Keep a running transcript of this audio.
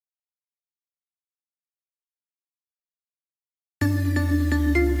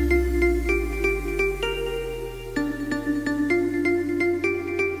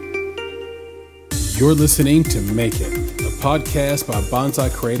You're listening to Make It, a podcast by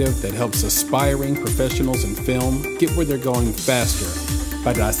Bonsai Creative that helps aspiring professionals in film get where they're going faster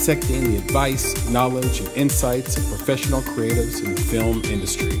by dissecting the advice, knowledge, and insights of professional creatives in the film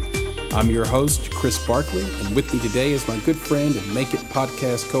industry. I'm your host, Chris Barkley, and with me today is my good friend and Make It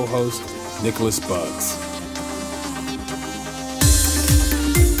podcast co-host, Nicholas Buggs.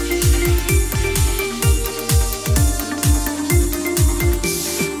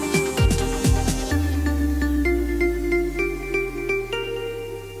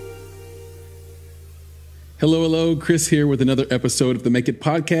 Hello, Chris here with another episode of the Make It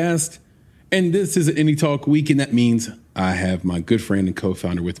podcast. And this is an Indie Talk week, and that means I have my good friend and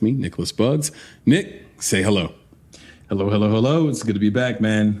co-founder with me, Nicholas Buggs. Nick, say hello. Hello. It's good to be back,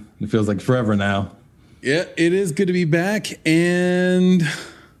 man. It feels like forever now. Yeah, it is good to be back. And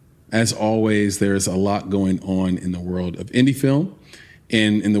as always, there's a lot going on in the world of indie film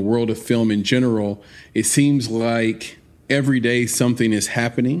and in the world of film in general. It seems like every day something is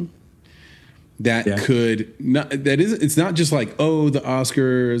happening it's not just like, oh, the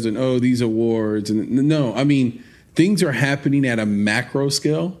Oscars and oh, these awards. And no, I mean, things are happening at a macro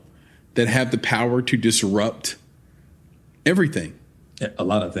scale that have the power to disrupt everything. A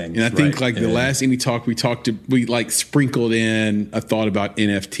lot of things. And I think the last Indie Talk we sprinkled in a thought about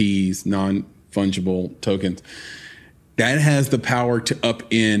NFTs, non-fungible tokens. That has the power to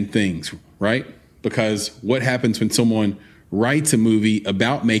upend things, right? Because what happens when someone writes a movie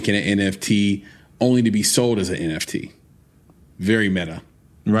about making an NFT only to be sold as an NFT? Very meta.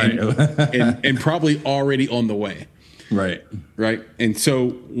 Right. And probably already on the way. Right. Right. And so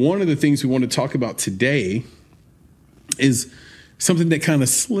one of the things we want to talk about today is something that kind of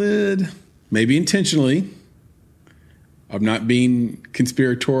slid, maybe intentionally. I'm not being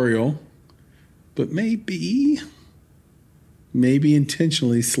conspiratorial, but maybe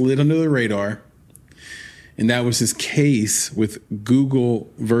intentionally slid under the radar. And that was this case with Google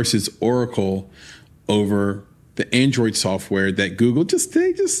versus Oracle over the Android software that Google they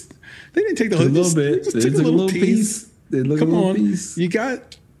didn't take the whole little bit. They just took a little piece. Come on, you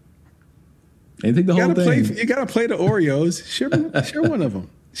got. They take the whole thing. You got to play the Oreos. Share one of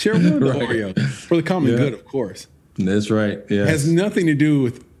them. Share one of the Oreos for the common good, of course. That's right. Yeah, it has nothing to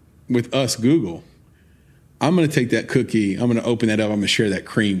do with us, Google. I'm going to take that cookie. I'm going to open that up. I'm going to share that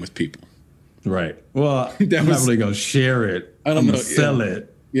cream with people. Right. Well, I'm not really going to share it. I'm going to sell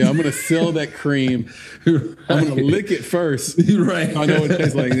it. Yeah, I'm going to sell that cream. Right. I'm going to lick it first. Right. I know what it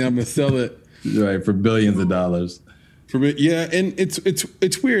tastes like. And I'm going to sell it. Right, for billions of dollars. Yeah, and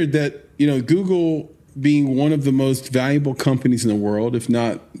it's weird that, Google being one of the most valuable companies in the world, if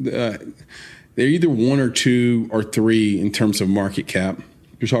not, they're either one or two or three in terms of market cap.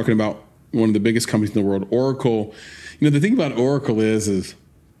 You're talking about one of the biggest companies in the world. Oracle, the thing about Oracle is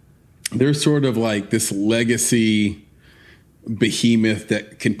they're sort of like this legacy behemoth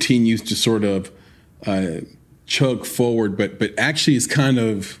that continues to sort of chug forward, but actually is kind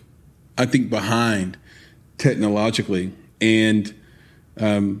of, I think, behind technologically. And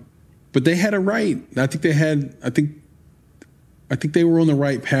but they had a right. I think they were on the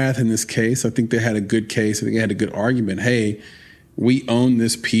right path in this case. I think they had a good case. I think they had a good argument. Hey, we own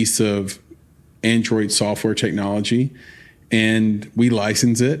this piece of Android software technology, and we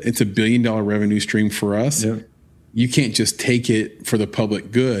license it. It's $1 billion revenue stream for us. Yep. You can't just take it for the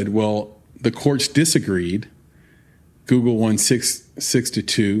public good. Well, the courts disagreed. Google won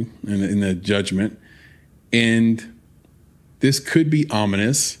 6-2 in the judgment. And this could be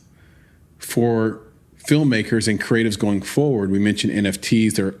ominous for filmmakers and creatives going forward. We mentioned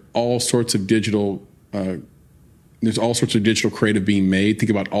NFTs. There are all sorts of digital there's all sorts of digital creative being made.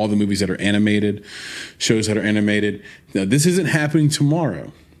 Think about all the movies that are animated, shows that are animated. Now, this isn't happening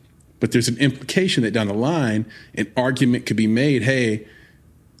tomorrow, but there's an implication that down the line, an argument could be made. Hey,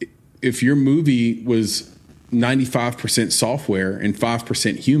 if your movie was 95% software and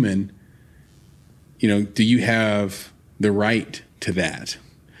 5% human, do you have the right to that?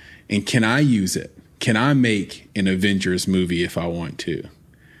 And can I use it? Can I make an Avengers movie if I want to?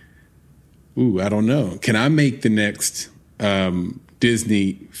 Ooh, I don't know. Can I make the next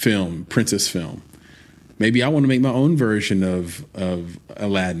Disney film, princess film? Maybe I want to make my own version of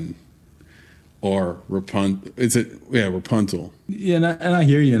Aladdin or Rapunzel. Rapunzel. Yeah, and I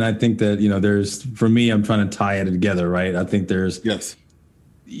hear you, and I think that there's, for me, I'm trying to tie it together, right? I think there's yes.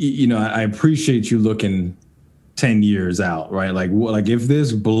 I appreciate you looking 10 years out, right? Like if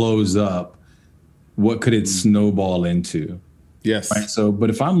this blows up, what could it snowball into? Yes. Right. So, but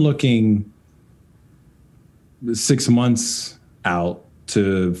if I'm looking 6 months out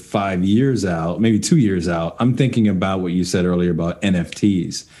to 5 years out, maybe 2 years out, I'm thinking about what you said earlier about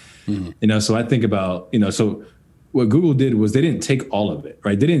NFTs. So I think about, so what Google did was they didn't take all of it,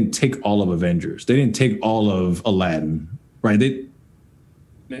 right? They didn't take all of Avengers. They didn't take all of Aladdin, right? They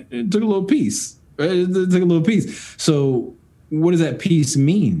took a little piece, right? They took a little piece. So what does that piece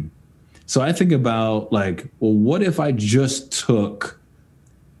mean? So I think about like, well, what if I just took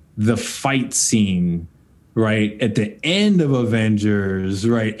the fight scene, right, at the end of Avengers,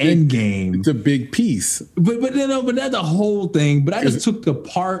 right, Endgame? It's a big piece. But not the whole thing. But I just took the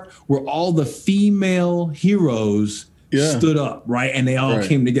part where all the female heroes stood up, right, and they all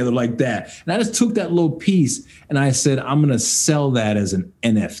came together like that. And I just took that little piece and I said, I'm going to sell that as an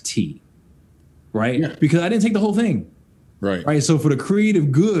NFT, right? Yeah. Because I didn't take the whole thing. Right. So for the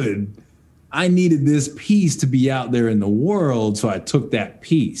creative good, I needed this piece to be out there in the world. So I took that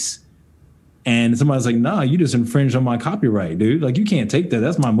piece. And somebody's like, nah, you just infringed on my copyright, dude. Like, you can't take that.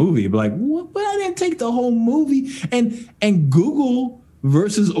 That's my movie. But like, what? But I didn't take the whole movie. And Google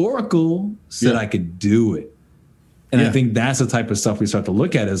versus Oracle said I could do it. And I think that's the type of stuff we start to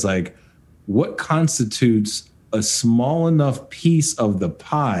look at is like, what constitutes a small enough piece of the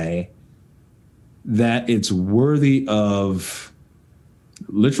pie that it's worthy of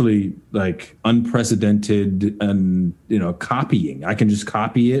literally like unprecedented and copying. I can just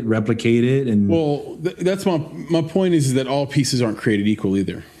copy it, replicate it, and that's my point is that all pieces aren't created equal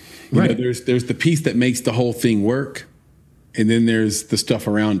either. Right. There's the piece that makes the whole thing work, and then there's the stuff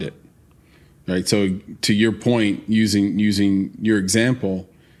around it. Right. So to your point, using your example,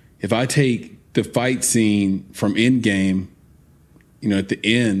 if I take the fight scene from Endgame, at the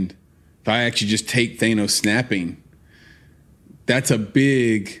end, if I actually just take Thanos snapping, that's a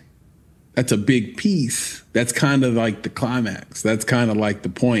big piece. That's kind of like the climax. That's kind of like the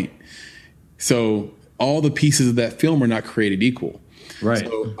point. So all the pieces of that film are not created equal. Right.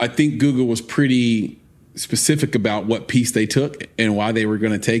 So I think Google was pretty specific about what piece they took and why they were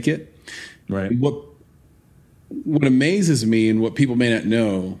going to take it. Right. What amazes me and what people may not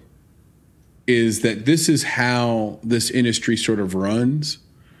know is that this is how this industry sort of runs.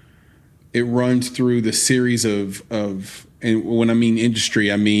 It runs through the series of and when I mean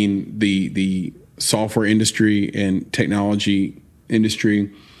industry, I mean the software industry and technology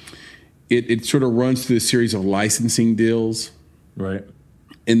industry. It sort of runs through a series of licensing deals. Right.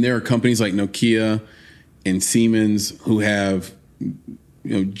 And there are companies like Nokia and Siemens who have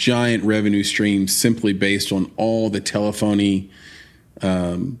giant revenue streams simply based on all the telephony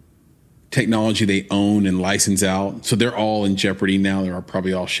technology they own and license out. So they're all in jeopardy now. They're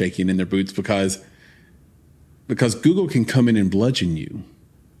probably all shaking in their boots because Google can come in and bludgeon you.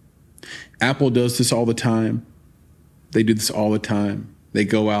 Apple does this all the time. They do this all the time. They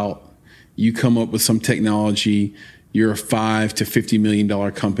go out, you come up with some technology, you're a $5 to $50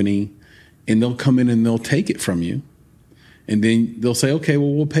 million company, and they'll come in and they'll take it from you. And then they'll say, okay,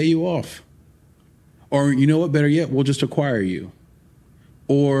 well, we'll pay you off. Or you know what, better yet, we'll just acquire you.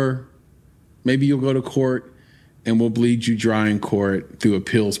 Or maybe you'll go to court and we'll bleed you dry in court through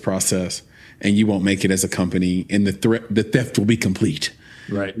appeals process, and you won't make it as a company, and the theft will be complete.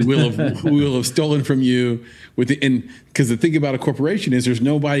 Right. we'll have stolen from you and because the thing about a corporation is there's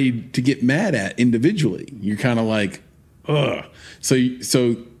nobody to get mad at individually. You're kind of like, ugh.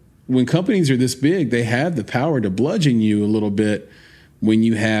 So when companies are this big, they have the power to bludgeon you a little bit when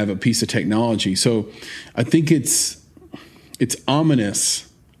you have a piece of technology. So I think it's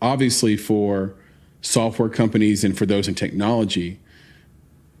ominous, obviously, for software companies and for those in technology.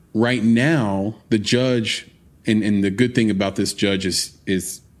 Right now, the judge, and the good thing about this judge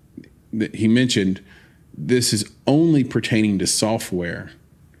is that he mentioned this is only pertaining to software.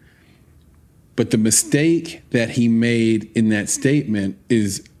 But the mistake that he made in that statement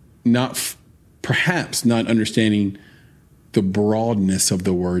is perhaps not understanding the broadness of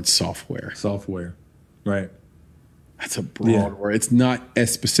the word software. Software, right. That's a broad word. It's not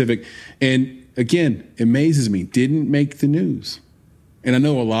as specific. And again, it amazes me. Didn't make the news. And I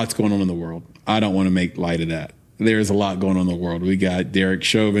know a lot's going on in the world. I don't want to make light of that. There's a lot going on in the world. We got Derek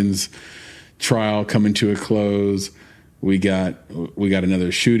Chauvin's trial coming to a close. We got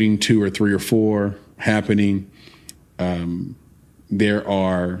another shooting, 2 or 3 or 4 happening. There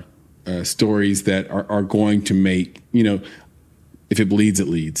are stories that are going to make, if it bleeds, it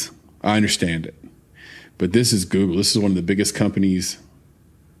leads. I understand it. But this is Google. This is one of the biggest companies,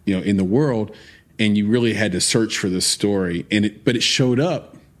 in the world. And you really had to search for this story. But it showed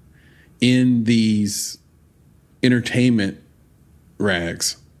up in these entertainment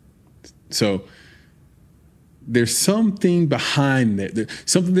rags. So there's something behind that,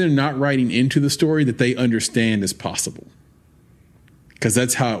 something they're not writing into the story that they understand is possible. Because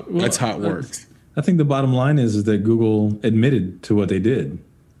that's how it works. I think the bottom line is that Google admitted to what they did.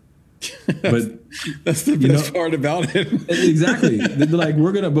 But that's the best part about it. Exactly. They're like,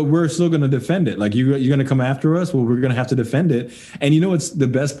 we're still gonna defend it. Like you're gonna come after us. Well, we're gonna have to defend it. And you know what's the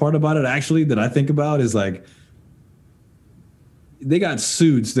best part about it actually that I think about is like they got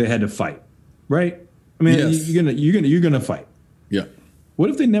sued, so they had to fight, right? I mean, yes. you're gonna fight. Yeah. What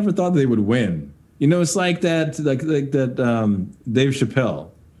if they never thought they would win? You know, it's like that Dave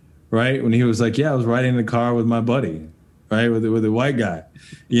Chappelle, right? When he was like, yeah, I was riding in the car with my buddy. Right, with a white guy,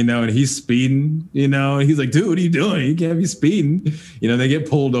 you know, and he's speeding, you know, and he's like, dude, what are you doing? You can't be speeding. You know, they get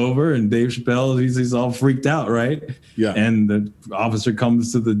pulled over, and Dave Chappelle, he's all freaked out, right? Yeah. And the officer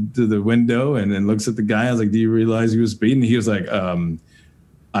comes to the window and then looks at the guy. I was like, do you realize he was speeding? He was like,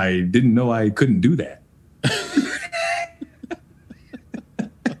 I didn't know I couldn't do that.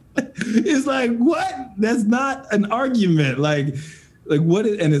 It's like, what? That's not an argument. Like what?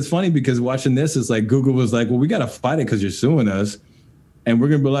 And it's funny because watching this, it's like Google was like, well, we got to fight it because you're suing us. And we're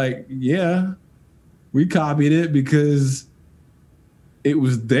going to be like, yeah, we copied it because it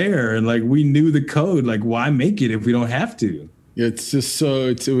was there. And like, we knew the code. Like, why make it if we don't have to? It's just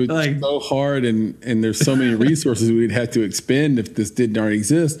so so hard. And there's so many resources we'd have to expend if this didn't already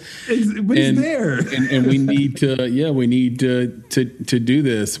exist. But it's there. And we need to do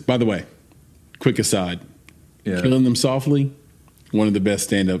this. By the way, quick aside, Killing Them Softly, one of the best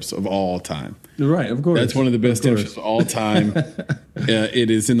stand-ups of all time. Right, of course. That's one of the best stand-ups of all time.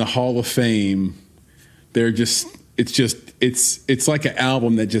 It is in the Hall of Fame. It's like an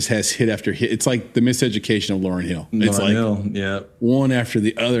album that just has hit after hit. It's like the Miseducation of Lauryn Hill. It's like Hill, yeah, one after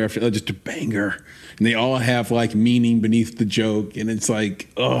the other after just a banger, and they all have like meaning beneath the joke, and it's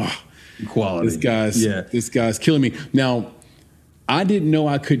like, quality. This guy's killing me. Now, I didn't know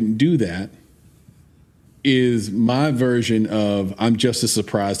I couldn't do that. Is my version of I'm just as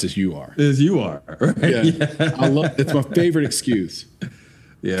surprised as you are. As you are, right? Yeah. I love it's my favorite excuse.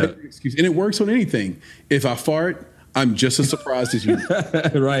 Yeah. Excuse. And it works on anything. If I fart, I'm just as surprised as you.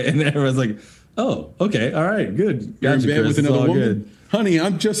 Right. And everyone's like, oh, okay, all right, good. You're in bed with another woman. Good. Honey,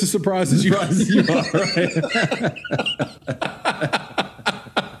 I'm just as surprised as you are. Right?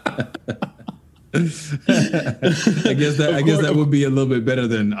 I guess that would be a little bit better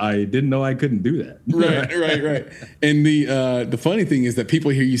than I didn't know I couldn't do that. Right. And the funny thing is that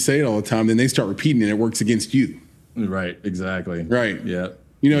people hear you say it all the time, then they start repeating it, and it works against you. Right. Exactly. Right. Yeah.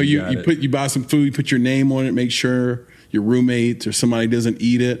 You know, you buy some food, you put your name on it, make sure your roommates or somebody doesn't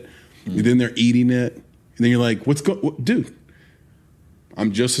eat it, and then they're eating it, and then you're like, dude?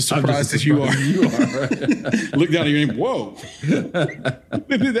 I'm just as surprised as you are. Right? Look down at your name. Whoa.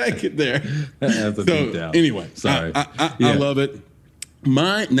 When did that get there? That's a beat down. Anyway, sorry. I love it.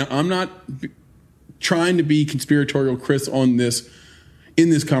 Now, I'm not trying to be conspiratorial, Chris, in this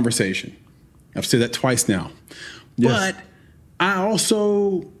conversation. I've said that twice now. Yes. But I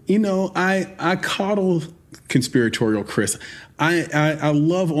also, I coddle conspiratorial Chris. I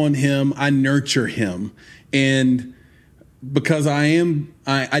love on him. I nurture him. And because I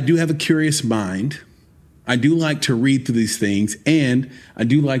do have a curious mind. I do like to read through these things, and I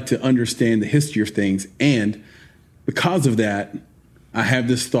do like to understand the history of things. And because of that, I have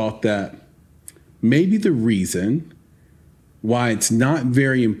this thought that maybe the reason why it's not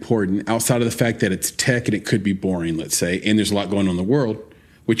very important, outside of the fact that it's tech and it could be boring, let's say, and there's a lot going on in the world,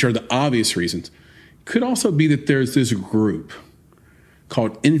 which are the obvious reasons, could also be that there's this group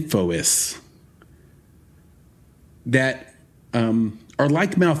called Infoists that are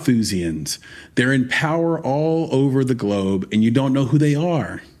like Malthusians. They're in power all over the globe, and you don't know who they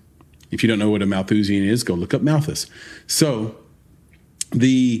are. If you don't know what a Malthusian is, go look up Malthus. So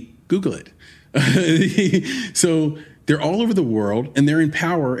Google it. So they're all over the world, and they're in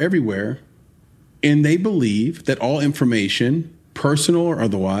power everywhere, and they believe that all information, personal or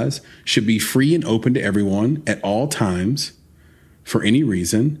otherwise, should be free and open to everyone at all times for any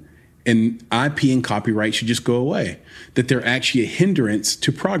reason. And IP and copyright should just go away, that they're actually a hindrance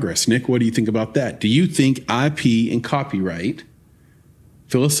to progress. Nick, what do you think about that? Do you think IP and copyright,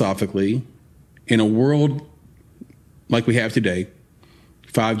 philosophically, in a world like we have today,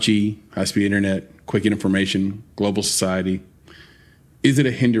 5G, high-speed internet, quick information, global society, is it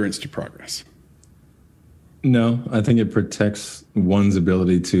a hindrance to progress? No, I think it protects one's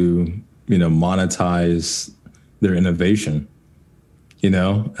ability to, monetize their innovation.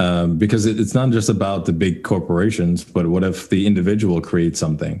 Because it's not just about the big corporations, but what if the individual creates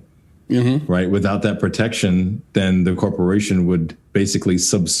something, right? Without that protection, then the corporation would basically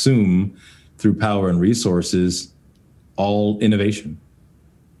subsume through power and resources all innovation,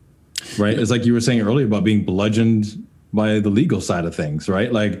 right? It's like you were saying earlier about being bludgeoned by the legal side of things,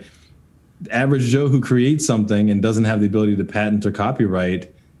 right? Like the average Joe who creates something and doesn't have the ability to patent or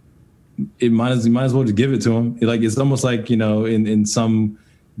copyright you might as well just give it to them. Like, it's almost like, in some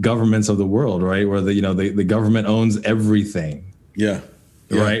governments of the world, right, where the government owns everything. Yeah.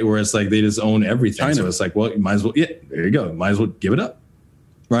 Right, where it's like they just own everything. China. So it's like, well, you might as well. Yeah, there you go. Might as well give it up.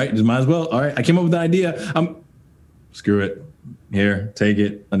 Right, just might as well. All right, I came up with the idea. Screw it. Here, take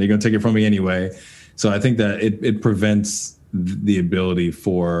it, and you're gonna take it from me anyway. So I think that it prevents the ability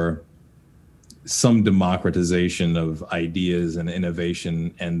for some democratization of ideas and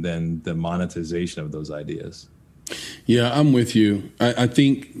innovation, and then the monetization of those ideas. Yeah, I'm with you. I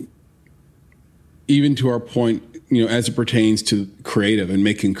think even to our point, as it pertains to creative and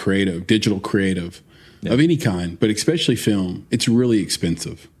making creative, digital creative of any kind, but especially film, it's really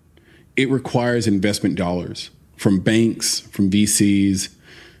expensive. It requires investment dollars from banks, from VCs,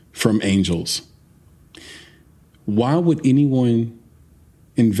 from angels. Why would anyone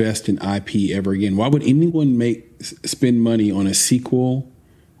invest in IP ever again? Why would anyone spend money on a sequel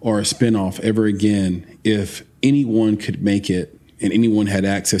or a spinoff ever again if anyone could make it and anyone had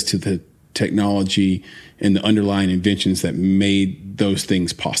access to the technology and the underlying inventions that made those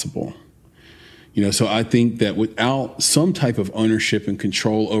things possible? So I think that without some type of ownership and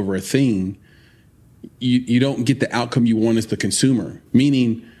control over a thing, you don't get the outcome you want as the consumer.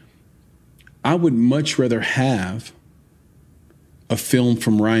 Meaning, I would much rather have a film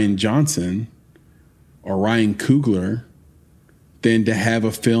from Rian Johnson or Ryan Coogler than to have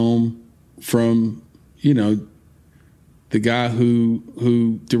a film from, the guy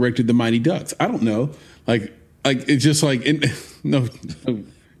who directed The Mighty Ducks. I don't know. Like it's just like no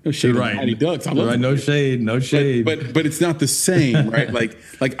shade on Mighty Ducks. I love right, no shade. But it's not the same, right?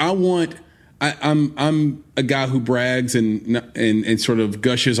 I'm a guy who brags and sort of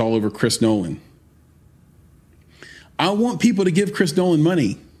gushes all over Chris Nolan. I want people to give Chris Nolan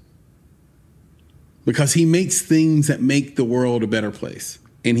money because he makes things that make the world a better place,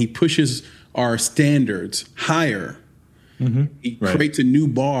 and he pushes our standards higher. Mm-hmm. He creates a new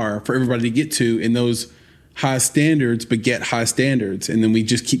bar for everybody to get to, and those high standards beget high standards, and then we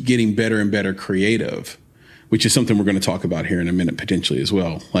just keep getting better and better creative, which is something we're going to talk about here in a minute potentially as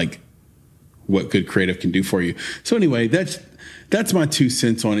well, like what good creative can do for you. So anyway, that's my 2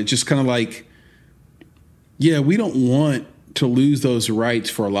 cents on it. Just kind of like, yeah, we don't want to lose those rights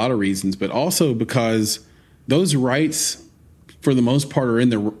for a lot of reasons, but also because those rights, for the most part, are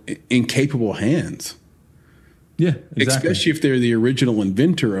in capable hands. Yeah, exactly. Especially if they're the original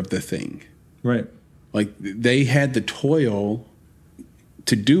inventor of the thing. Right. Like, they had the toil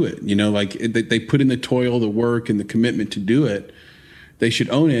to do it, like they put in the toil, the work, and the commitment to do it. They should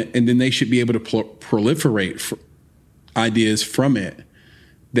own it, and then they should be able to proliferate ideas from it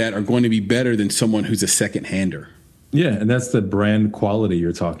that are going to be better than someone who's a second-hander. Yeah, and that's the brand quality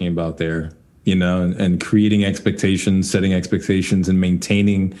you're talking about there, and creating expectations, setting expectations, and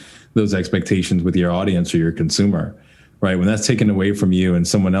maintaining those expectations with your audience or your consumer, right? When that's taken away from you and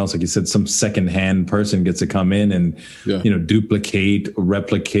someone else, like you said, some secondhand person gets to come in and, duplicate,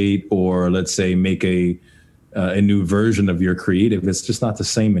 replicate, or let's say make a new version of your creative, it's just not the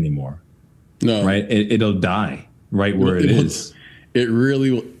same anymore. No. Right? It'll die right where it is. It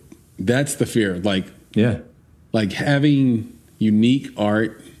really, that's the fear. Like having unique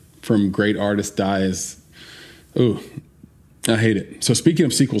art from great artists dies. Oh, I hate it. So speaking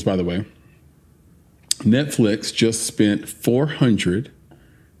of sequels, by the way, Netflix just spent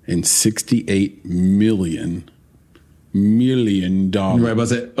 $468 million. Right, but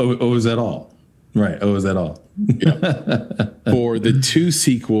is that all? Right. Oh, is that all? Yeah. For the 2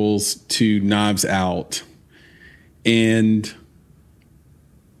 sequels to Knives Out. And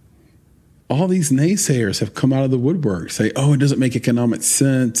all these naysayers have come out of the woodwork, say, oh, it doesn't make economic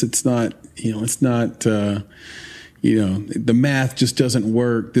sense. It's not, the math just doesn't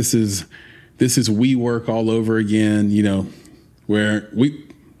work. This is WeWork all over again, where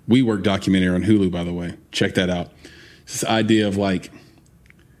WeWork documentary on Hulu, by the way. Check that out. This idea of like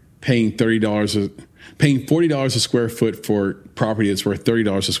paying $40 a square foot for property that's worth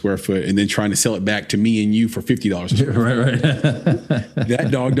 $30 a square foot, and then trying to sell it back to me and you for $50 a square foot. Right.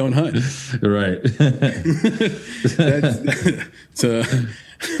 That dog don't hunt. Right.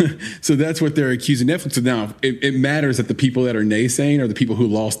 So that's what they're accusing Netflix of now. It matters that the people that are naysaying are the people who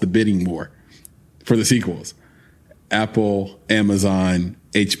lost the bidding war for the sequels. Apple, Amazon,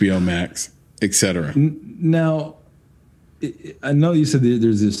 HBO Max, etc. Now, I know you said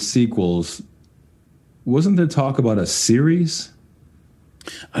there's this sequels. Wasn't there talk about a series?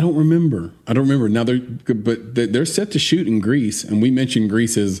 I don't remember. Now they're set to shoot in Greece, and we mentioned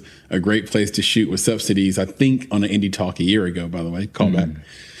Greece as a great place to shoot with subsidies. I think on an Indie Talk a year ago, by the way, callback.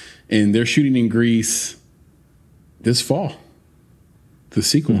 And they're shooting in Greece this fall. The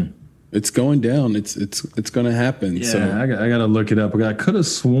sequel. It's going down. It's going to happen. Yeah, so I got to look it up. I could have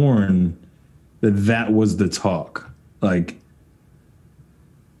sworn that was the talk. Like,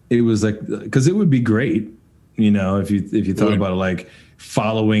 it was like, because it would be great, if you thought about it, like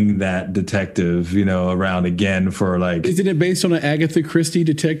following that detective, around again for like. Isn't it based on an Agatha Christie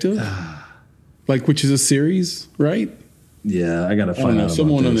detective? Like, which is a series, right? Yeah, I gotta find out.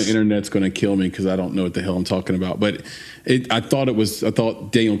 Someone about on this. the internet's going to kill me because I don't know what the hell I'm talking about. But I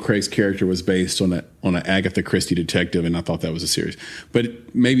thought Daniel Craig's character was based on an Agatha Christie detective, and I thought that was a series.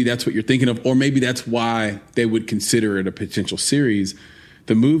 But maybe that's what you're thinking of, or maybe that's why they would consider it a potential series.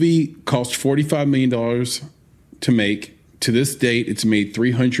 The movie cost $45 million to make. To this date, it's made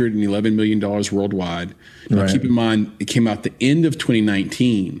 $311 million worldwide. Now, keep in mind, it came out the end of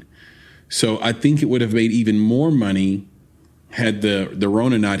 2019. So I think it would have made even more money had the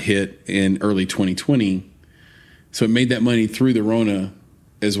Rona not hit in early 2020. So it made that money through the Rona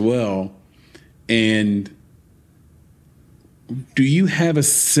as well. And do you have a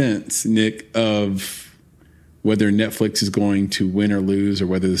sense, Nick, of whether Netflix is going to win or lose, or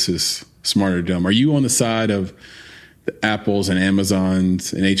whether this is smart or dumb? Are you on the side of the Apples and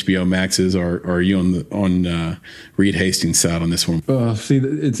Amazons and HBO Maxes, or are you on Reed Hastings' side on this one? See,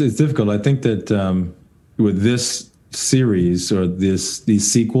 it's difficult. I think that with this series or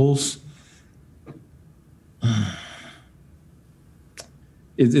these sequels,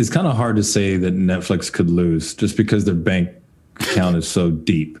 it's kind of hard to say that Netflix could lose just because their bank account is so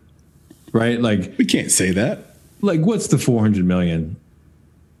deep, right? Like, we can't say that. Like, what's the 400 million?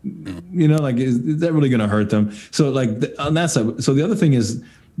 Like, is that really going to hurt them? So, like, on that side. So the other thing is,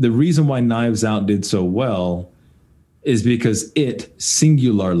 the reason why Knives Out did so well is because it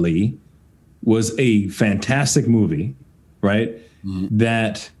singularly was a fantastic movie, right? Mm-hmm.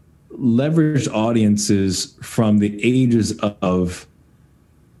 That leveraged audiences from the ages of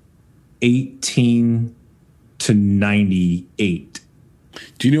 18 to 98.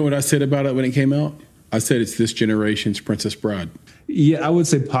 Do you know what I said about it when it came out? I said it's this generation's Princess Bride. Yeah, I would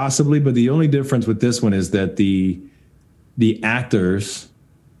say possibly, but the only difference with this one is that the actors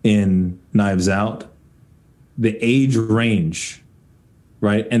in Knives Out, the age range,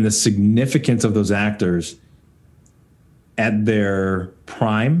 right, and the significance of those actors at their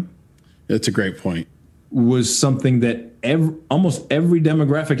prime. That's a great point. Was something that almost every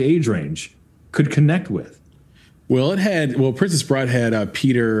demographic age range could connect with. Well, Princess Bride had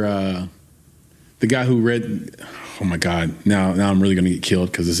Peter, the guy who read. Oh my God! Now I'm really going to get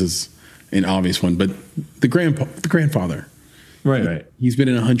killed because this is an obvious one. But the grandfather, right. He's been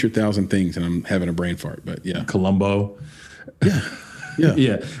in 100,000 things, and I'm having a brain fart. But yeah, Columbo.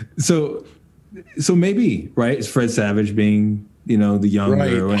 Yeah. So maybe, right? It's Fred Savage being the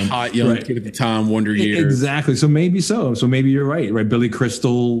younger, right, hot young kid at the time, Wonder Years. Exactly. So maybe so. So maybe you're right. Billy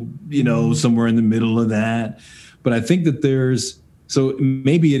Crystal, somewhere in the middle of that. But I think that there's. So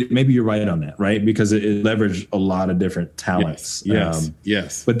maybe you're right on that, right? Because it leveraged a lot of different talents.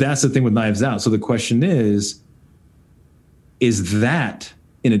 Yes. But that's the thing with Knives Out. So the question is that,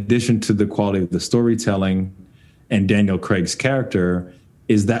 in addition to the quality of the storytelling and Daniel Craig's character,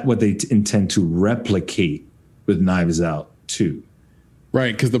 is that what they intend to replicate with Knives Out 2?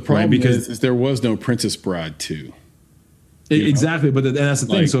 Right, because the problem is there was no Princess Bride 2. Exactly, but that's the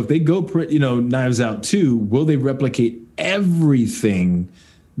thing. So if they go, Knives Out 2, will they replicate everything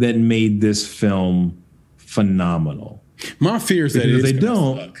that made this film phenomenal? My fear is that if they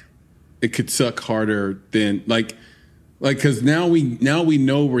don't, it could suck harder than because now we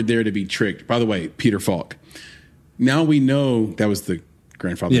know we're there to be tricked. By the way, Peter Falk. Now we know that was the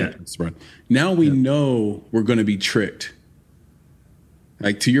grandfather. Yeah. Now we know we're going to be tricked.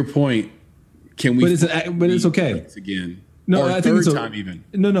 Like, to your point, can we? But it's okay again. No, or I think third time even.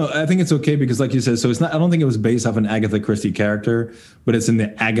 No, I think it's okay because, like you said, so it's not. I don't think it was based off an Agatha Christie character, but it's in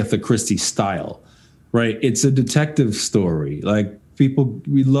the Agatha Christie style, right? It's a detective story. Like,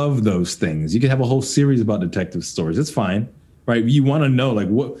 we love those things. You can have a whole series about detective stories. It's fine, right? You want to know, like,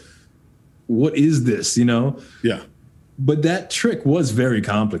 what is this? Yeah. But that trick was very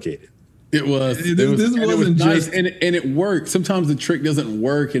complicated. It was. This wasn't nice, just, and it worked. Sometimes the trick doesn't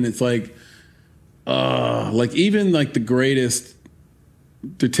work, and it's like. Even the greatest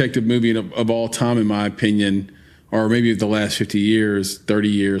detective movie of all time, in my opinion, or maybe the last 50 years, 30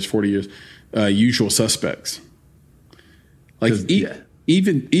 years, 40 years, Usual Suspects.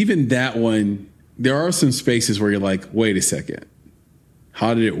 Even that one, there are some spaces where you're like, wait a second,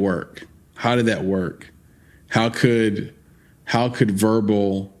 how did it work? How did that work? How could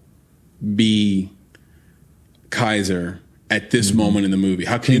Verbal be Kaiser at this moment in the movie?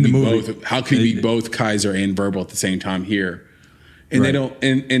 How can he be both? How can he be both Kaiser and Verbal at the same time here?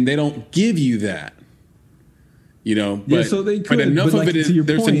 and they don't give you that. You know, but, so they could, but enough but of it is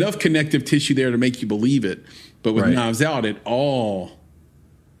there's enough connective tissue there to make you believe it. But with Knives Out, it all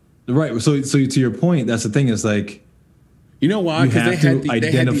So to your point, that's the thing. Is like, you know why? Because they had to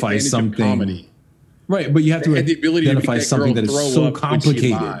identify something, right? But you have to identify something that is so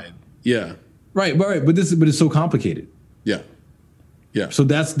complicated. Yeah, right. But it's so complicated. Yeah. So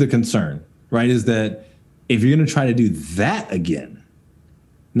that's the concern, right? Is that if you're going to try to do that again,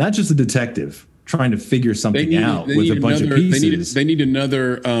 not just a detective trying to figure something out with a bunch of pieces. They need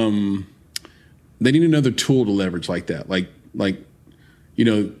another tool to leverage like that. Like, you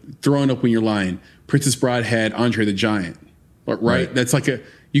know, throwing up when you're lying. Princess Bride had Andre the Giant, right? That's like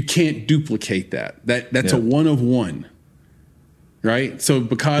you can't duplicate that. That's a one of one, right? So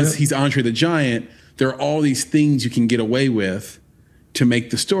because he's Andre the Giant, there are all these things you can get away with to make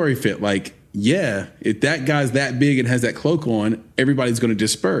the story fit. Like, if that guy's that big and has that cloak on, everybody's going to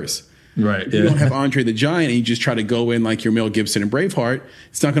disperse. Right. If you don't have Andre the Giant and you just try to go in like your Mel Gibson and Braveheart,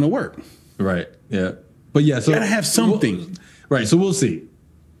 it's not going to work. Right. Yeah. But so you got to have something. Right. So we'll see.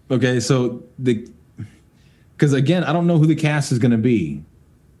 Okay. So because again, I don't know who the cast is going to be.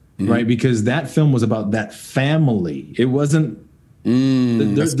 Mm-hmm. Right. Because that film was about that family. It wasn't.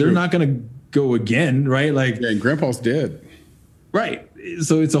 They're not going to go again. Right. Like, and Grandpa's dead. Right.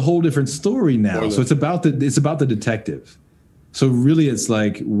 So it's a whole different story now. So it's about the detective. So really, it's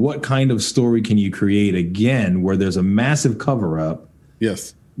like, what kind of story can you create again where there's a massive cover up?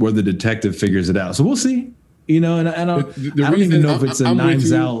 Yes. Where the detective figures it out. So we'll see. You know, and I don't even know if it's a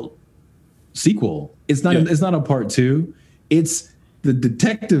Knives Out sequel. It's not. It's not a part 2. It's the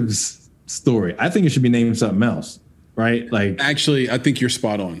detective's story. I think it should be named something else. Right. Like, actually, I think you're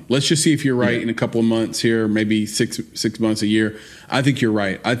spot on. Let's just see if you're right in a couple of months here, maybe six months, a year. I think you're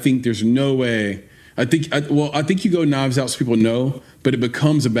right. I think there's no way. I think you go Knives Out so people know, but it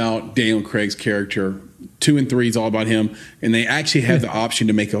becomes about Daniel Craig's character. 2 and 3 is all about him, and they actually have the option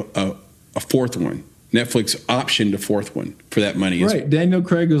to make a fourth one. Netflix optioned a fourth one for that money. Right. Daniel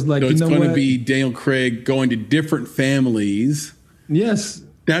Craig was like, so it's going to be Daniel Craig going to different families. Yes.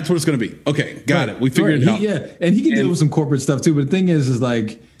 That's what it's going to be. Okay, got it. We figured it out. And he can deal with some corporate stuff too. But the thing is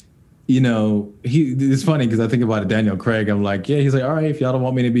like, you know, it's funny because I think about it, Daniel Craig. I'm like, he's like, all right, if y'all don't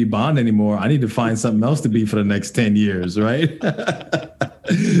want me to be Bond anymore, I need to find something else to be for the next 10 years, right?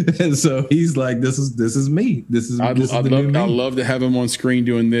 And so he's like, this is me. I'd love to have him on screen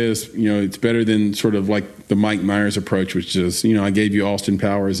doing this. You know, it's better than sort of like the Mike Myers approach, which is, you know, I gave you Austin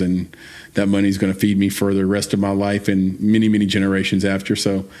Powers and that money's going to feed me for the rest of my life and many, many generations after.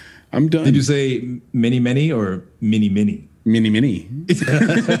 So I'm done. Did you say many or mini? Mini.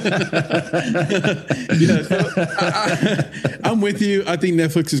 I'm with you. I think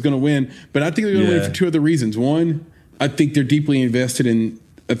Netflix is going to win, but I think they're going to win for 2 other reasons. One, I think they're deeply invested in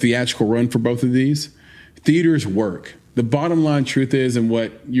a theatrical run for both of these. Theaters work. The bottom line truth is, and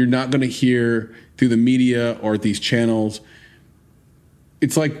what you're not going to hear through the media or these channels,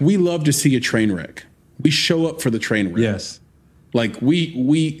 it's like we love to see a train wreck. We show up for the train wreck. Yes. Like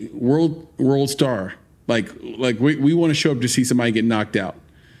we world star. Like we want to show up to see somebody get knocked out.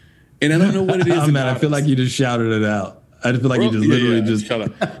 And I don't know what it is. Oh, man, I feel like you just shouted it out. I just feel like you just literally just shut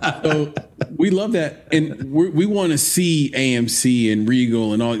up. So we love that. And we want to see AMC and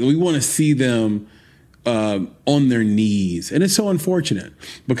Regal and all. We want to see them on their knees. And it's so unfortunate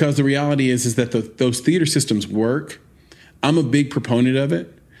because the reality is that those theater systems work. I'm a big proponent of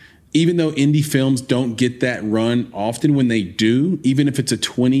it. Even though indie films don't get that run often, when they do, even if it's a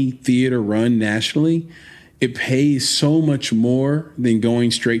 20 theater run nationally, it pays so much more than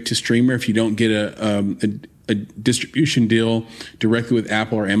going straight to streamer if you don't get a distribution deal directly with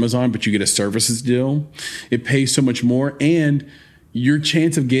Apple or Amazon, but you get a services deal. It pays so much more, and your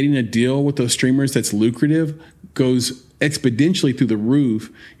chance of getting a deal with those streamers that's lucrative goes exponentially through the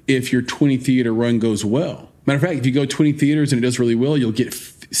roof if your 20 theater run goes well. Matter of fact, if you go 20 theaters and it does really well, you'll get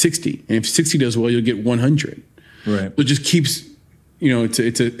 60. And if 60 does well, you'll get 100. Right. So it just keeps,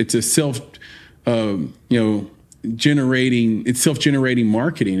 it's a self, self-generating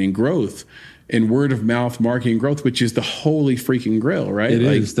marketing and growth and word of mouth marketing growth, which is the holy freaking grail, right? It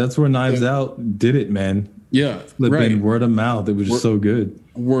is. That's where Knives Out did it, man. Yeah. Flipping word of mouth. It was just so good.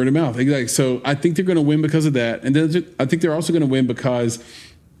 Word of mouth. Exactly. So I think they're going to win because of that. And then I think they're also going to win because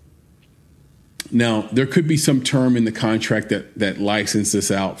now there could be some term in the contract that licenses this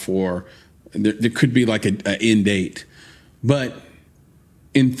out for, there could be like an end date. But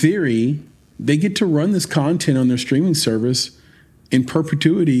in theory, they get to run this content on their streaming service in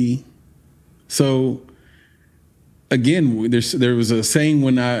perpetuity. So again, there was a saying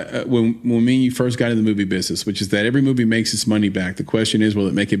when me and you first got into the movie business, which is that every movie makes its money back. The question is, will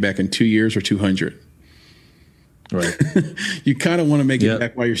it make it back in 2 years or 200? Right. You kind of want to make it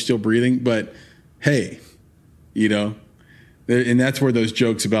back while you're still breathing, but hey, and that's where those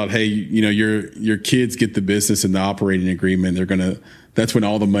jokes about, hey, your kids get the business and the operating agreement. That's when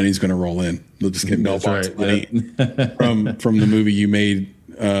all the money's going to roll in. They'll just get mailbox money from the movie you made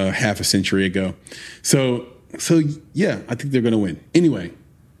half a century ago. So yeah, I think they're going to win. Anyway,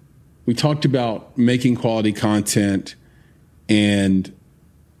 we talked about making quality content and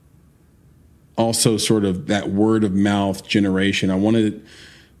also sort of that word of mouth generation. I wanted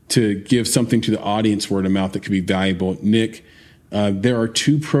to give something to the audience, word of mouth, that could be valuable. Nick, there are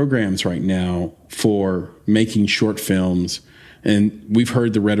 2 programs right now for making short films. And we've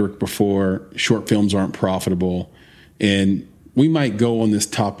heard the rhetoric before, short films aren't profitable. And we might go on this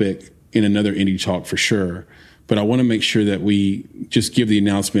topic in another Indie Talk for sure. But I want to make sure that we just give the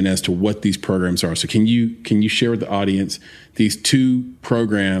announcement as to what these programs are. So can you share with the audience these 2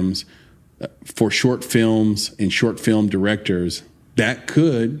 programs for short films and short film directors that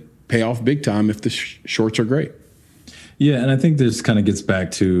could pay off big time if the shorts are great? Yeah, and I think this kind of gets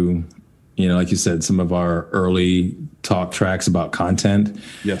back to, like you said, some of our early talk tracks about content.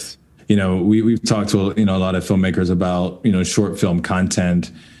 Yes. We've talked to a lot of filmmakers about short film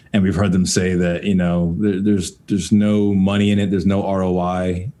content, and we've heard them say that there's no money in it, there's no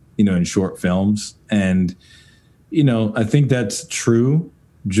ROI in short films, and I think that's true.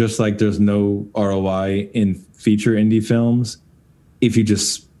 Just like there's no ROI in feature indie films if you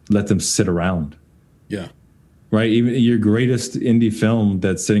just let them sit around. Yeah. Right. Even your greatest indie film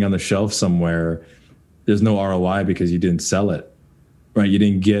that's sitting on the shelf somewhere, there's no ROI because you didn't sell it. Right. You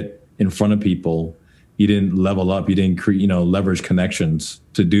didn't get in front of people. You didn't level up. You didn't create, leverage connections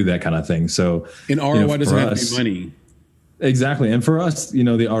to do that kind of thing. So, and ROI doesn't have to be money. Exactly. And for us, the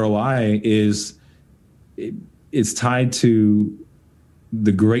ROI it's tied to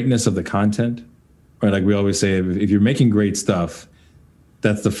the greatness of the content, right? Like we always say, if you're making great stuff,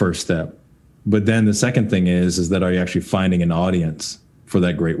 that's the first step. But then the second thing is that are you actually finding an audience for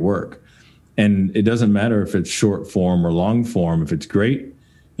that great work? And it doesn't matter if it's short form or long form. If it's great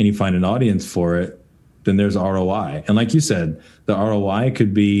and you find an audience for it, then there's ROI. And like you said, the ROI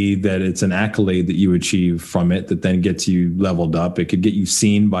could be that it's an accolade that you achieve from it that then gets you leveled up. It could get you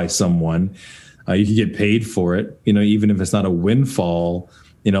seen by someone. You can get paid for it, even if it's not a windfall.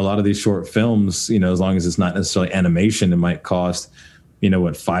 A lot of these short films, as long as it's not necessarily animation, it might cost,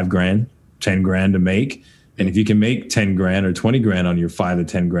 $5,000, $10,000 to make. And if you can make 10 grand or 20 grand on your $5 to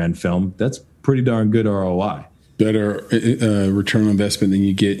 10 grand film, that's pretty darn good ROI. Better return on investment than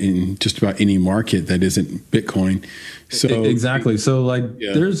you get in just about any market that isn't Bitcoin. So exactly. So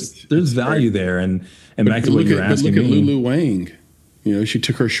there's value there. And back to what you're asking. Look at Lulu Wang. She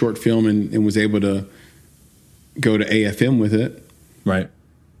took her short film and was able to go to AFM with it. Right.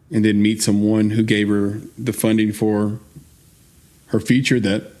 And then meet someone who gave her the funding for her feature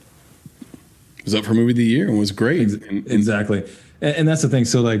that was up for movie of the year and was great. Exactly. And that's the thing.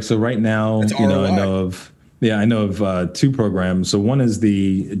 So right now, I know of 2 programs. So one is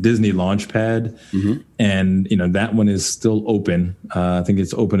the Disney Launchpad, and that one is still open. I think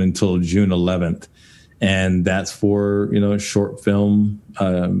it's open until June 11th. And that's for, short film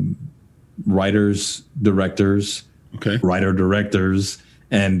writers, directors, writer-directors,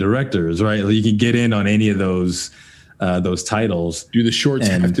 and directors, right? You can get in on any of those titles. Do the shorts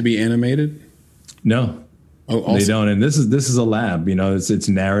have to be animated? No. Oh, awesome. They don't. And this is a lab, it's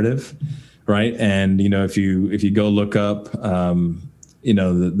narrative, right? And, if you go look up,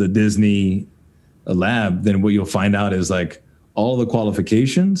 the Disney lab, then what you'll find out is like all the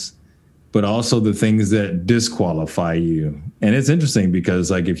qualifications, but also the things that disqualify you. And it's interesting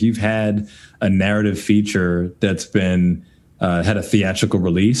because if you've had a narrative feature that's been had a theatrical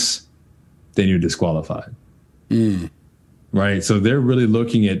release, then you're disqualified. Right. So they're really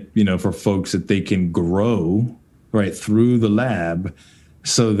looking at, for folks that they can grow right through the lab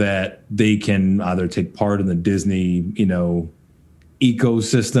so that they can either take part in the Disney,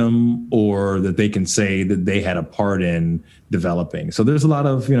 ecosystem, or that they can say that they had a part in developing. So there's a lot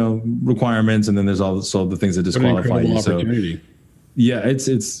of, requirements, and then there's also the things that disqualify you. So yeah, I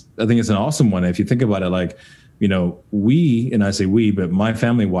think it's an awesome one. If you think about it, and I say we, but my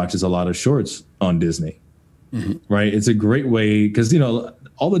family watches a lot of shorts on Disney, right? It's a great way because,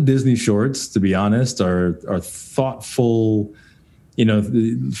 all the Disney shorts, to be honest, are thoughtful,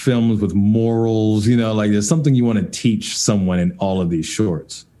 films with morals, there's something you want to teach someone in all of these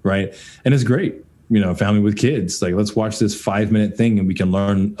shorts, right? And it's great, family with kids, let's watch this 5-minute thing and we can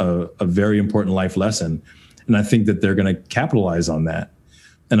learn a very important life lesson. And I think that they're going to capitalize on that.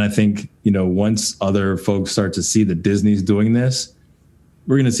 And I think, once other folks start to see that Disney's doing this,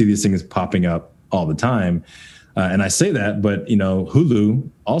 we're going to see these things popping up all the time. And I say that, but, Hulu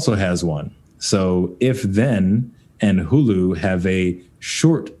also has one. So If Then and Hulu have a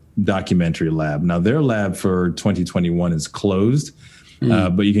short documentary lab. Now, their lab for 2021 is closed,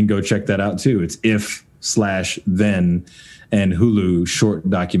 but you can go check that out, too. It's If/Then and Hulu short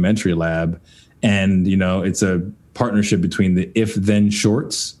documentary lab. And, it's a partnership between the If Then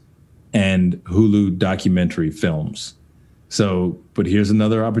shorts and Hulu documentary films. So, but here's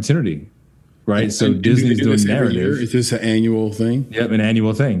another opportunity, right? So Disney's doing narrative. Is this an annual thing? Yep, an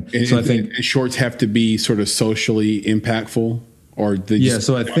annual thing. So I think shorts have to be sort of socially impactful, or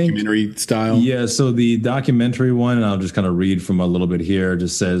so I documentary think style. Yeah, so the documentary one, and I'll just kind of read from a little bit here,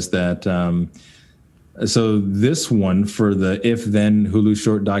 just says that. So this one for the If Then Hulu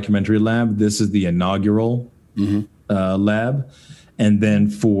short documentary lab, this is the inaugural lab. And then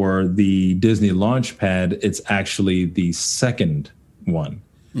for the Disney Launchpad, it's actually the second one.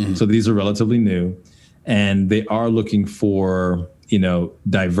 So these are relatively new, and they are looking for,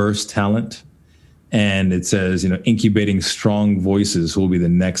 diverse talent. And it says, incubating strong voices who will be the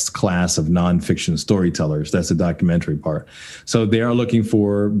next class of nonfiction storytellers. That's the documentary part. So they are looking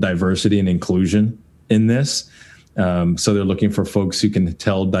for diversity and inclusion in this. So they're looking for folks who can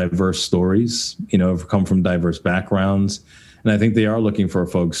tell diverse stories, come from diverse backgrounds. And I think they are looking for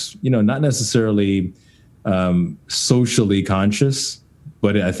folks, not necessarily socially conscious,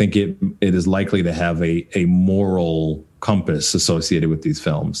 but I think it is likely to have a moral compass associated with these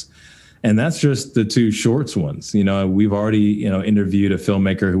films. And that's just the two shorts ones. We've already, interviewed a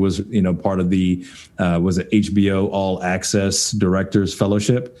filmmaker who was, part of the, was it HBO All Access Directors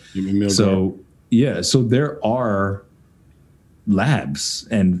Fellowship. So there are labs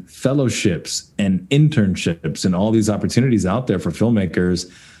and fellowships and internships and all these opportunities out there for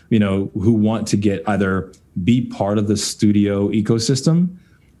filmmakers, who want to get either be part of the studio ecosystem,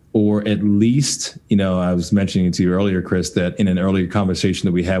 or at least, I was mentioning to you earlier, Chris, that in an earlier conversation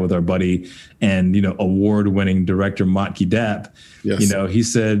that we had with our buddy and, award-winning director Matki Dap, he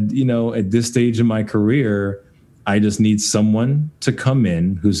said, at this stage in my career, I just need someone to come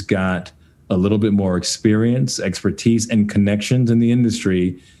in who's got a little bit more experience, expertise, and connections in the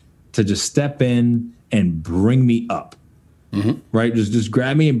industry to just step in and bring me up, right? Just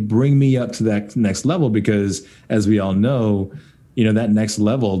grab me and bring me up to that next level, because as we all know, that next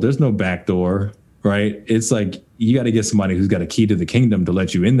level, there's no back door, right? It's like you got to get somebody who's got a key to the kingdom to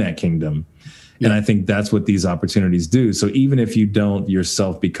let you in that kingdom. Yeah. And I think that's what these opportunities do. So even if you don't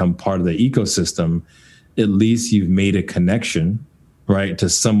yourself become part of the ecosystem, at least you've made a connection, right, to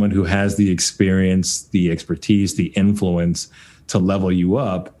someone who has the experience, the expertise, the influence to level you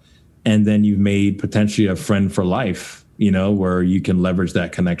up. And then you've made potentially a friend for life, where you can leverage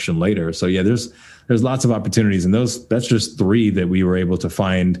that connection later. So yeah, there's lots of opportunities, and that's just three that we were able to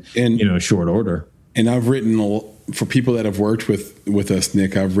find in short order. And I've written, for people that have worked with us,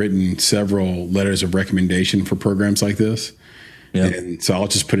 Nick, I've written several letters of recommendation for programs like this. Yeah. And so I'll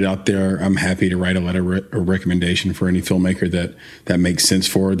just put it out there. I'm happy to write a letter of recommendation for any filmmaker that makes sense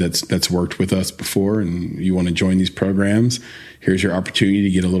for, that's worked with us before, and you want to join these programs. Here's your opportunity to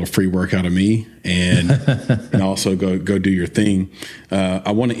get a little free work out of me, and and also go do your thing.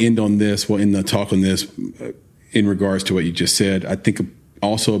 I want to end on this. We'll end the talk on this in regards to what you just said. I think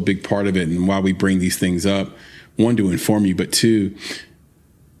also a big part of it, and why we bring these things up, one, to inform you, but two,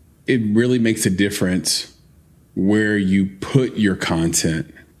 it really makes a difference where you put your content,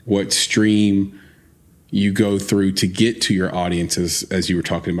 what stream you go through to get to your audiences, as you were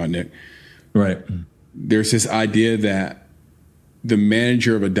talking about, Nick. Right. There's this idea that the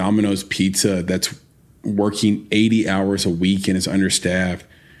manager of a Domino's pizza that's working 80 hours a week and is understaffed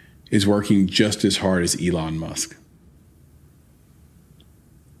is working just as hard as Elon Musk.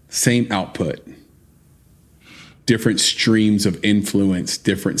 Same output, different streams of influence,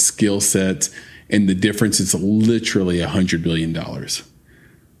 different skill sets. And the difference is literally $100 billion,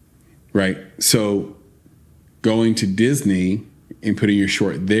 right? So going to Disney and putting your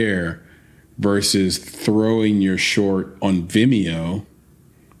short there versus throwing your short on Vimeo,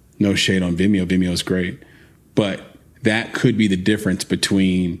 no shade on Vimeo, Vimeo is great, but that could be the difference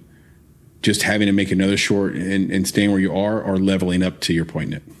between just having to make another short and staying where you are, or leveling up, to your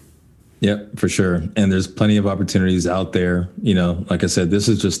point, Nick. Yep, for sure. And there's plenty of opportunities out there. Like I said, this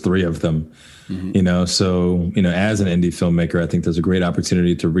is just three of them. So, as an indie filmmaker, I think there's a great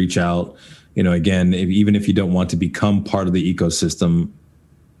opportunity to reach out, again, even if you don't want to become part of the ecosystem,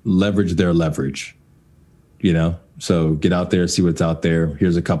 leverage their leverage, So get out there, see what's out there.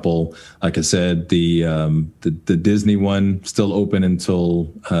 Here's a couple. Like I said, the Disney one still open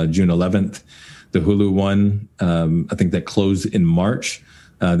until June 11th. The Hulu one, I think that closed in March.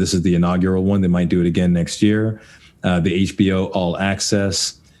 This is the inaugural one. They might do it again next year. The HBO All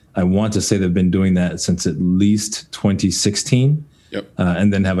Access, I want to say they've been doing that since at least 2016. Yep.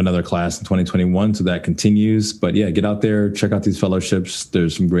 And then have another class in 2021. So that continues. But yeah, get out there, check out these fellowships.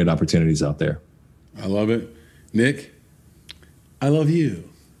 There's some great opportunities out there. I love it. Nick, I love you.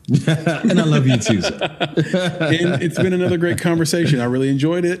 And I love you too, sir. And it's been another great conversation. I really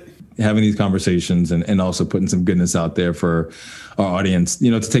enjoyed it. Having these conversations and also putting some goodness out there for our audience,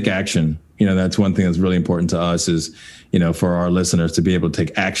 to take action. That's one thing that's really important to us is, for our listeners to be able to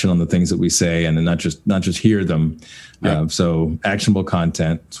take action on the things that we say and not just hear them. Yeah. So actionable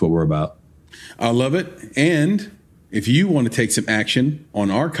content is what we're about. I love it. And if you want to take some action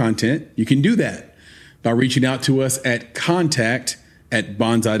on our content, you can do that by reaching out to us at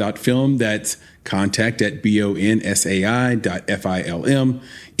contact@bonsai.film. That's contact@bonsai.film.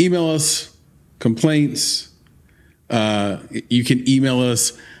 Email us complaints. You can email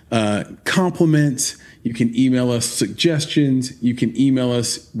us compliments. You can email us suggestions. You can email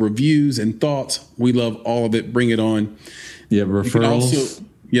us reviews and thoughts. We love all of it. Bring it on. Yeah, referrals.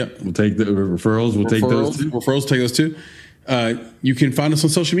 We'll take the referrals. We'll take those too. Referrals, take those too. You can find us on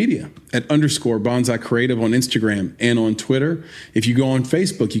social media at _Bonsai Creative on Instagram and on Twitter. If you go on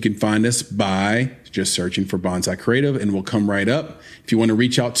Facebook, you can find us by just searching for Bonsai Creative and we'll come right up. If you want to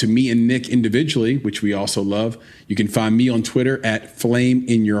reach out to me and Nick individually, which we also love, you can find me on Twitter at Flame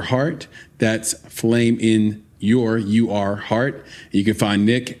in Your Heart. That's Flame in Your heart. You can find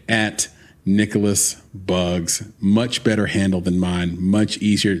Nick at Nicholas Bugs. Much better handle than mine. Much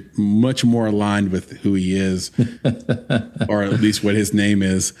easier, much more aligned with who he is, or at least what his name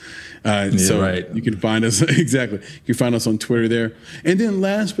is. Right. You can find us exactly. You can find us on Twitter there. And then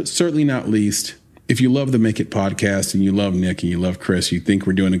last but certainly not least, if you love the Make It podcast and you love Nick and you love Chris, you think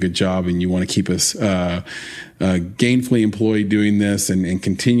we're doing a good job and you want to keep us gainfully employed doing this and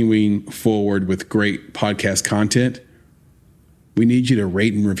continuing forward with great podcast content, we need you to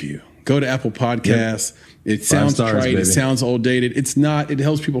rate and review. Go to Apple Podcasts. Yep. It sounds trite. Baby. It sounds old dated. It's not. It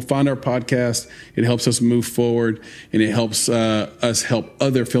helps people find our podcast. It helps us move forward, and it helps us help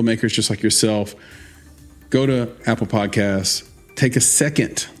other filmmakers just like yourself. Go to Apple Podcasts. Take a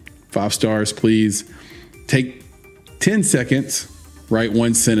second. 5 stars, please. Take 10 seconds. Write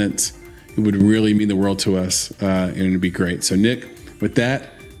 1 sentence. It would really mean the world to us, and it would be great. So, Nick, with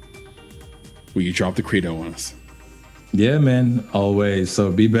that, will you drop the credo on us? Yeah, man, always.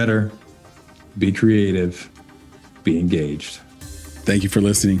 So be better, be creative, be engaged. Thank you for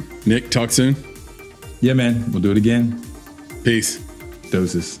listening. Nick, talk soon. Yeah, man, we'll do it again. Peace.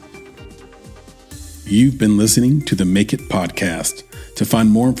 Doses. You've been listening to the Make It podcast. To find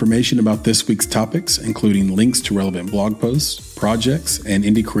more information about this week's topics, including links to relevant blog posts, projects, and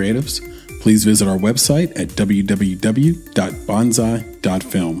indie creatives, please visit our website at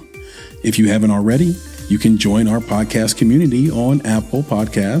www.bonsai.film. If you haven't already, you can join our podcast community on Apple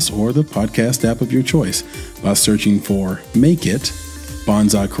Podcasts or the podcast app of your choice by searching for Make It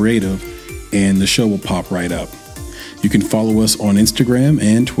Bonsai Creative, and the show will pop right up. You can follow us on Instagram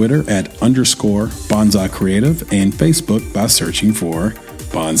and Twitter at _Bonsai Creative and Facebook by searching for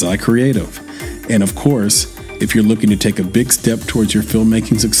Bonsai Creative. And of course, if you're looking to take a big step towards your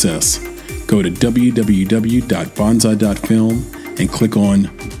filmmaking success, go to www.bonsai.film and click on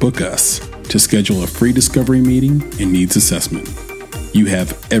Book Us to schedule a free discovery meeting and needs assessment. You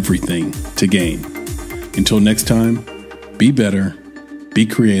have everything to gain. Until next time, be better, be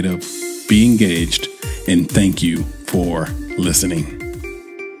creative, be engaged, and thank you for listening.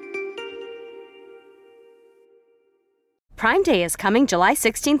 Prime Day is coming July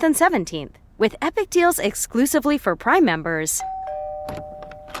 16th and 17th. With epic deals exclusively for Prime members,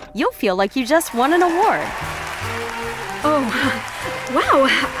 you'll feel like you just won an award. Oh, wow,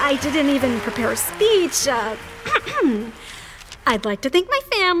 I didn't even prepare a speech. I'd like to thank my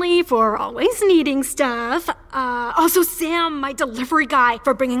family for always needing stuff. Also, Sam, my delivery guy,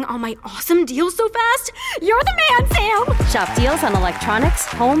 for bringing all my awesome deals so fast. You're the man, Sam! Shop deals on electronics,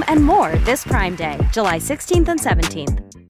 home, and more this Prime Day, July 16th and 17th.